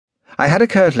I had a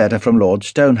curt letter from Lord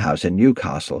Stonehouse in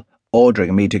Newcastle,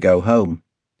 ordering me to go home.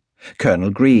 Colonel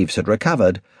Greaves had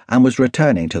recovered and was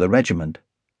returning to the regiment.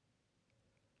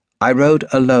 I rode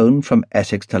alone from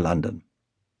Essex to London.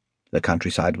 The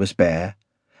countryside was bare,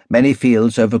 many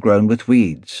fields overgrown with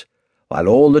weeds, while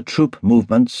all the troop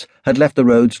movements had left the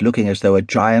roads looking as though a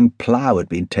giant plough had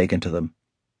been taken to them.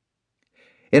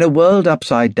 In a world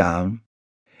upside down,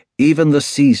 even the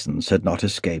seasons had not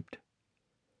escaped.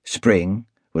 Spring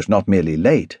was not merely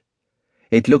late,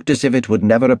 it looked as if it would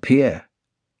never appear.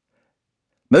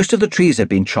 Most of the trees had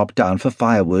been chopped down for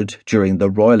firewood during the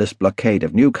royalist blockade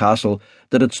of Newcastle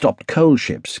that had stopped coal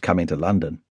ships coming to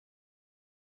London.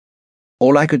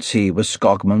 All I could see was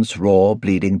Skogman's raw,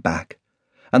 bleeding back,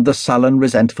 and the sullen,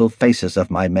 resentful faces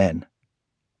of my men.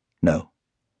 No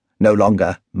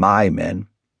longer my men.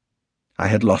 I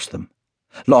had lost them,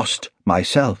 lost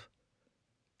myself.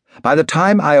 By the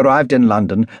time I arrived in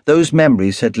London, those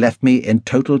memories had left me in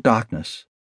total darkness.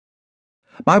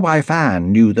 My wife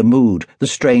Anne knew the mood, the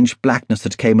strange blackness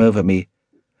that came over me,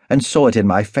 and saw it in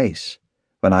my face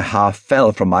when I half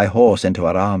fell from my horse into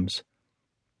her arms.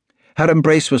 Her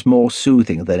embrace was more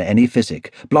soothing than any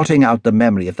physic, blotting out the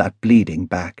memory of that bleeding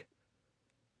back.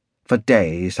 For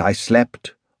days I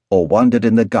slept or wandered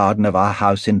in the garden of our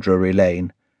house in Drury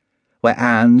Lane, where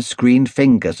Anne's green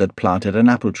fingers had planted an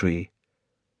apple tree.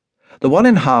 The one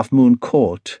in Half Moon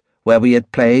Court, where we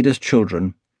had played as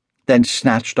children, then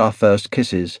snatched our first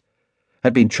kisses,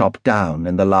 had been chopped down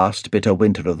in the last bitter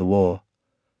winter of the war.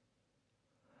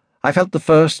 I felt the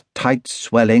first tight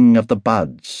swelling of the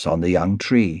buds on the young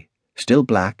tree, still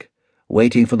black,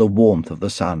 waiting for the warmth of the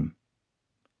sun.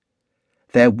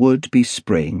 There would be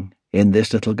spring in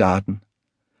this little garden.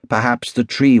 Perhaps the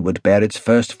tree would bear its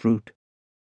first fruit.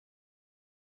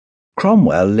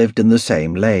 Cromwell lived in the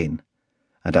same lane,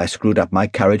 and I screwed up my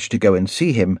courage to go and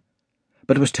see him,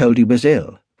 but was told he was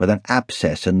ill, with an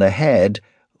abscess in the head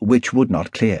which would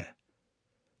not clear.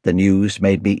 The news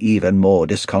made me even more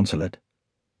disconsolate.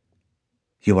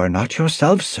 "You are not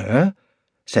yourself, sir,"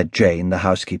 said Jane, the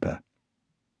housekeeper.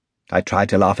 I tried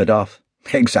to laugh it off.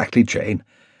 "Exactly, Jane.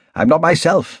 I'm not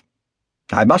myself.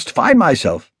 I must find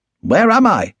myself. Where am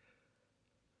I?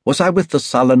 Was I with the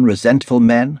sullen, resentful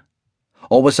men?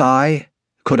 Or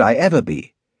could I ever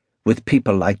be, with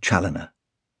people like Challoner?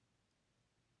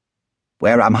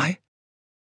 Where am I?"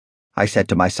 I said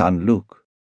to my son Luke,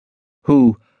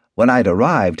 who, when I'd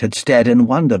arrived, had stared in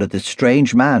wonder at this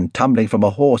strange man tumbling from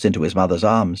a horse into his mother's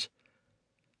arms.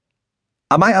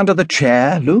 "Am I under the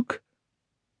chair, Luke?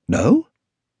 No?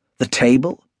 The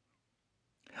table?"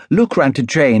 Luke ran to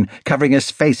Jane, covering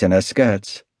his face in her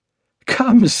skirts.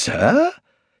 "Come, sir,"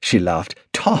 she laughed.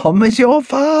 "Tom is your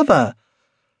father."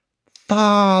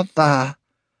 "Father."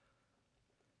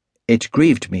 It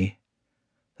grieved me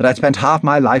that I'd spent half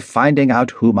my life finding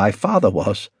out who my father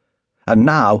was, and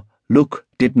now Luke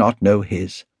did not know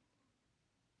his.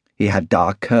 He had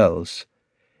dark curls,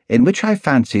 in which I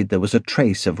fancied there was a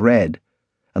trace of red,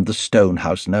 and the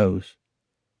Stonehouse nose.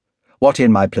 What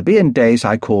in my plebeian days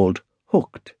I called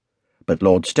hooked, but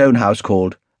Lord Stonehouse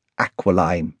called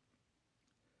aquiline.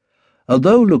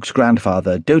 Although Luke's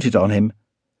grandfather doted on him,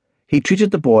 he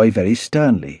treated the boy very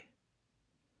sternly.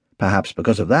 Perhaps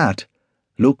because of that,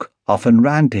 Luke often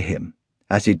ran to him,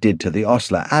 as he did to the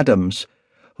ostler Adams,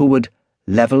 who would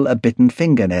level a bitten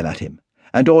fingernail at him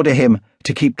and order him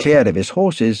to keep clear of his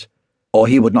horses, or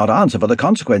he would not answer for the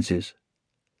consequences.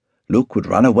 Luke would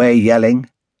run away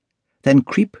yelling, then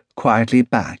creep quietly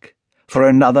back for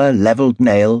another levelled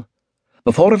nail,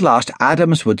 before at last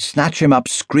Adams would snatch him up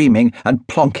screaming and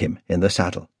plonk him in the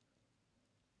saddle.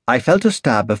 I felt a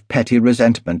stab of petty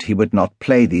resentment he would not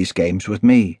play these games with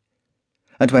me,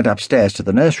 and went upstairs to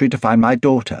the nursery to find my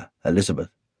daughter, Elizabeth.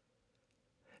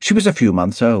 She was a few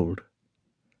months old.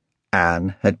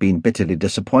 Anne had been bitterly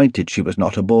disappointed she was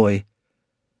not a boy.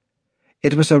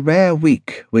 It was a rare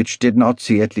week which did not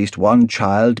see at least one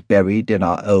child buried in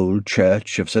our old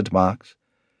church of St. Mark's,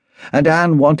 and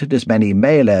Anne wanted as many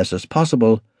male heirs as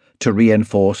possible to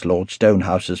reinforce Lord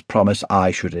Stonehouse's promise I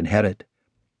should inherit.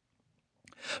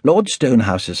 Lord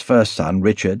Stonehouse's first son,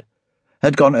 Richard,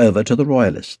 had gone over to the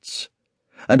Royalists,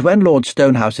 and when Lord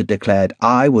Stonehouse had declared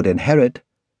I would inherit,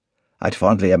 I'd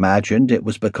fondly imagined it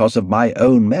was because of my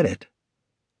own merit.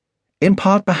 In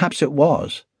part, perhaps it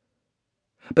was,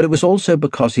 but it was also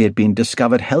because he had been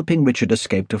discovered helping Richard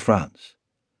escape to France.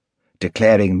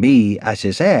 Declaring me as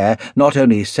his heir not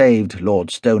only saved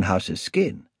Lord Stonehouse's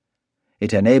skin,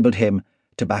 it enabled him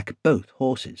to back both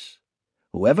horses.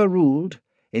 Whoever ruled,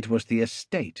 it was the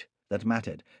estate that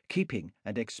mattered, keeping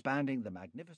and expanding the magnificent